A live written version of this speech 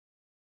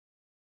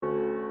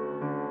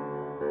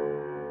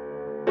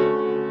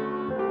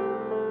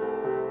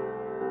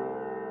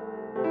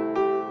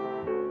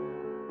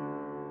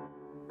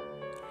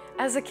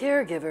As a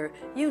caregiver,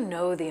 you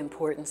know the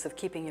importance of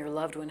keeping your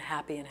loved one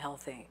happy and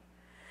healthy.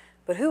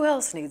 But who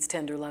else needs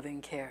tender,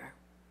 loving care?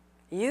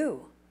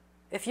 You.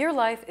 If your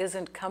life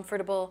isn't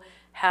comfortable,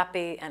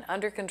 happy, and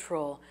under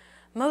control,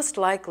 most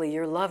likely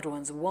your loved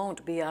ones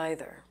won't be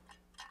either.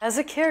 As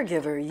a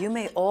caregiver, you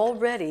may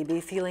already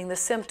be feeling the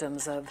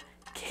symptoms of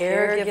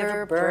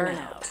caregiver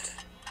burnout.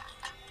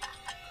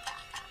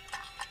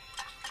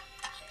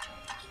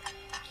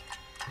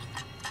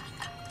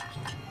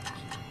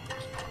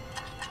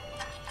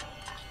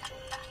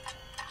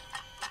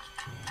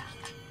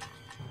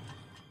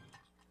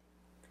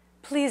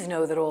 Please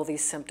know that all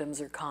these symptoms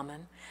are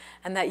common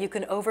and that you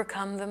can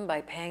overcome them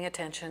by paying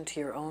attention to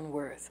your own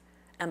worth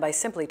and by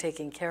simply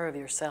taking care of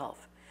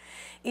yourself.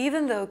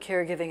 Even though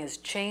caregiving has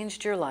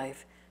changed your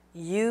life,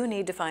 you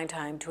need to find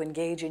time to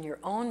engage in your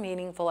own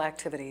meaningful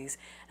activities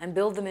and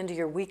build them into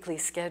your weekly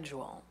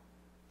schedule.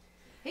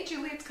 Hey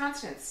Julie, it's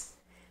Constance.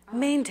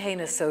 Maintain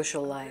a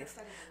social life.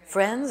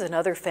 Friends and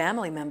other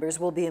family members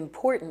will be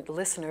important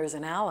listeners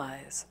and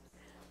allies.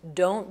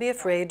 Don't be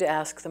afraid to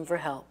ask them for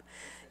help.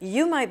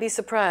 You might be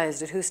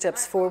surprised at who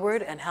steps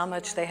forward and how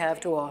much they have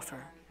to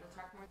offer.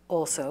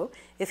 Also,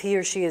 if he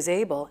or she is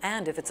able,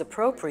 and if it's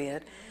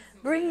appropriate,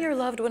 bring your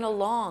loved one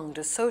along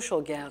to social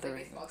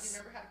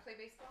gatherings.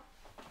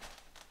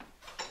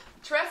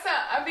 Teresa,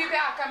 I'll be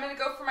back. I'm going to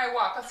go for my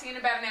walk. I'll see you in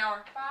about an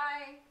hour.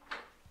 Bye.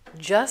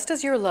 Just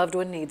as your loved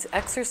one needs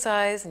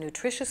exercise,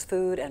 nutritious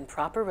food, and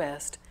proper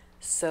rest,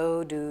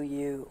 so do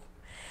you.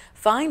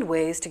 Find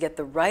ways to get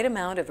the right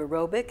amount of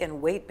aerobic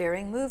and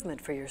weight-bearing movement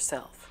for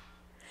yourself.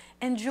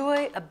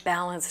 Enjoy a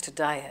balanced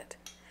diet,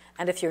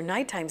 and if your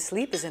nighttime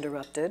sleep is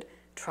interrupted,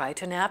 try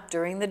to nap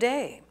during the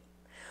day.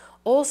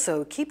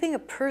 Also, keeping a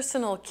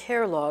personal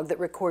care log that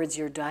records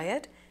your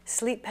diet,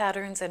 sleep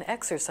patterns, and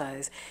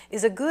exercise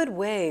is a good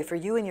way for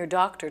you and your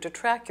doctor to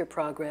track your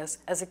progress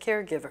as a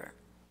caregiver.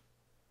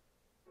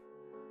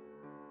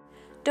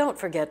 Don't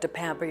forget to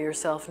pamper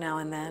yourself now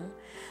and then.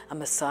 A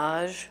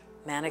massage,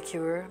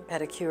 manicure,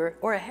 pedicure,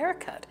 or a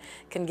haircut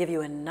can give you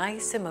a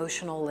nice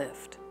emotional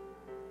lift.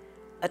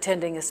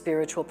 Attending a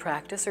spiritual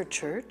practice or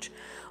church,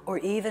 or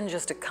even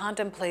just a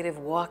contemplative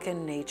walk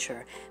in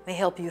nature may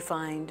help you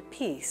find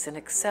peace and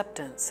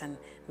acceptance and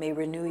may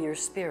renew your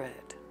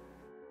spirit.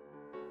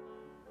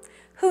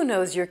 Who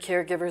knows your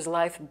caregiver's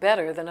life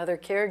better than other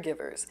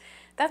caregivers?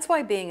 That's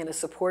why being in a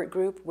support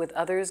group with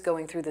others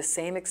going through the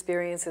same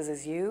experiences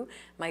as you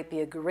might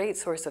be a great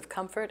source of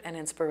comfort and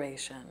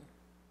inspiration.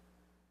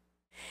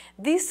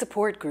 These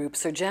support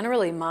groups are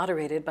generally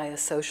moderated by a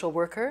social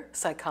worker,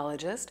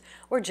 psychologist,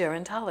 or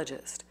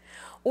gerontologist,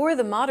 or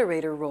the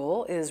moderator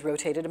role is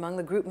rotated among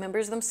the group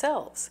members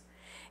themselves.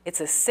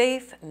 It's a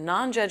safe,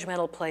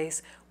 non-judgmental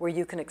place where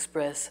you can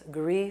express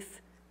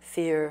grief,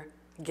 fear,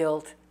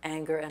 guilt,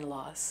 anger, and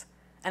loss.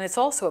 And it's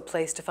also a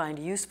place to find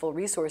useful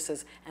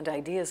resources and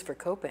ideas for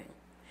coping.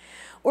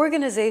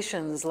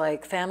 Organizations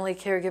like Family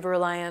Caregiver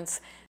Alliance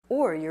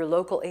or your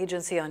local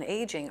agency on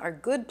aging are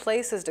good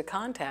places to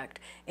contact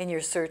in your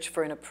search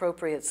for an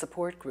appropriate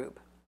support group.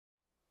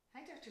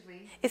 Hi, Dr.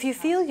 Lee. If you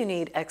feel you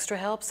need extra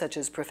help, such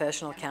as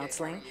professional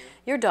counseling,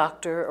 your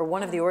doctor or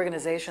one of the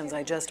organizations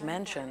I just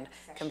mentioned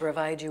can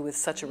provide you with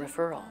such a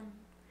referral.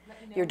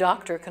 Your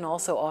doctor can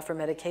also offer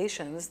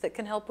medications that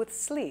can help with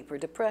sleep or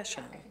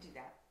depression.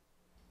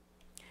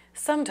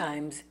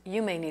 Sometimes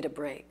you may need a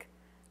break,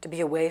 to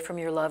be away from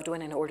your loved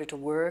one in order to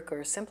work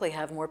or simply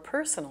have more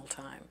personal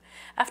time.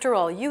 After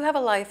all, you have a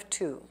life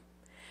too.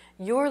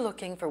 You're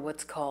looking for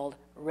what's called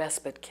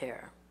respite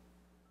care.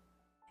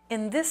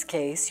 In this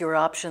case, your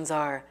options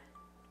are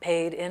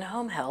paid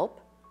in-home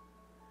help,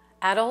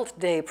 adult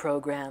day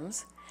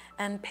programs,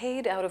 and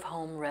paid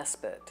out-of-home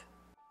respite.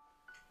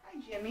 Hi,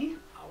 Jimmy.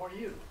 How are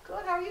you?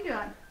 Good. How are you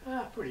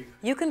doing? Pretty good.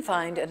 You can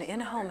find an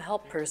in-home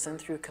help person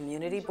through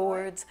community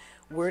boards,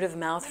 word of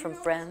mouth from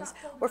friends,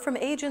 or from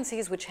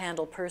agencies which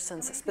handle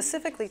persons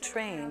specifically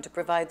trained to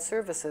provide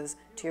services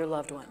to your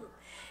loved one.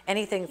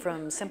 Anything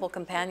from simple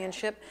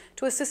companionship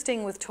to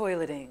assisting with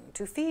toileting,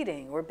 to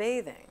feeding or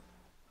bathing.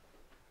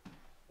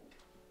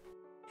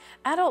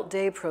 Adult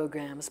day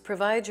programs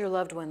provide your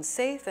loved one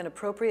safe and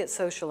appropriate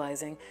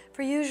socializing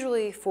for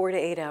usually 4 to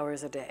 8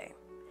 hours a day.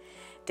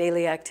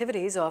 Daily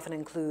activities often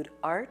include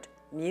art,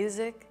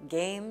 music,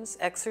 games,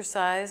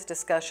 exercise,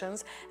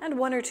 discussions, and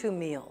 1 or 2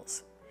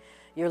 meals.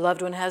 Your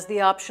loved one has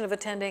the option of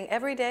attending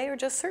every day or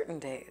just certain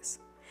days.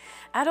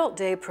 Adult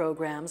day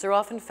programs are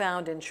often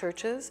found in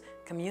churches,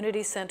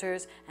 community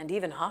centers, and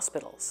even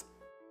hospitals.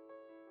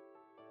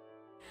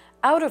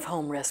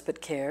 Out-of-home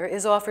respite care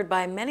is offered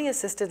by many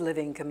assisted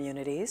living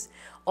communities,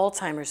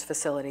 Alzheimer's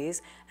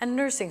facilities, and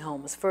nursing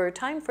homes for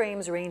time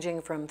frames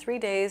ranging from 3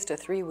 days to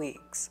 3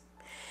 weeks.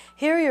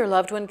 Here, your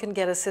loved one can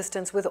get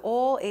assistance with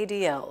all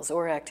ADLs,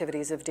 or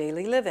activities of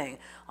daily living,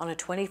 on a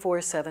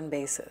 24/7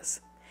 basis.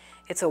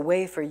 It's a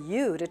way for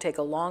you to take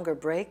a longer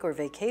break or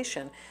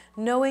vacation,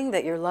 knowing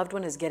that your loved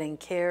one is getting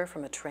care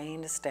from a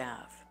trained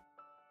staff.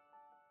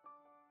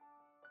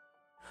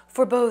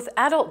 For both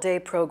adult day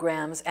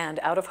programs and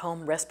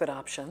out-of-home respite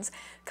options,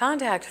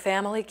 contact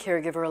Family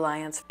Caregiver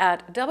Alliance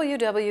at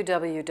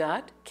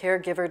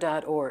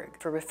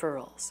www.caregiver.org for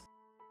referrals.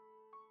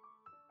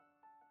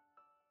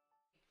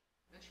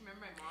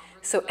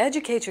 So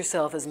educate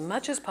yourself as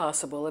much as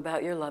possible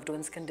about your loved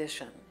one's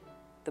condition.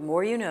 The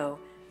more you know,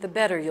 the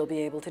better you'll be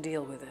able to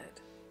deal with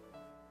it.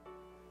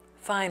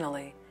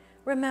 Finally,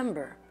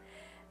 remember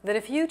that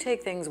if you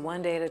take things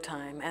one day at a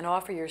time and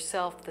offer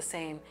yourself the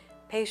same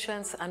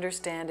patience,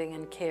 understanding,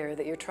 and care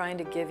that you're trying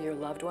to give your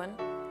loved one,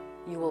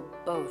 you will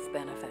both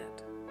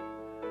benefit.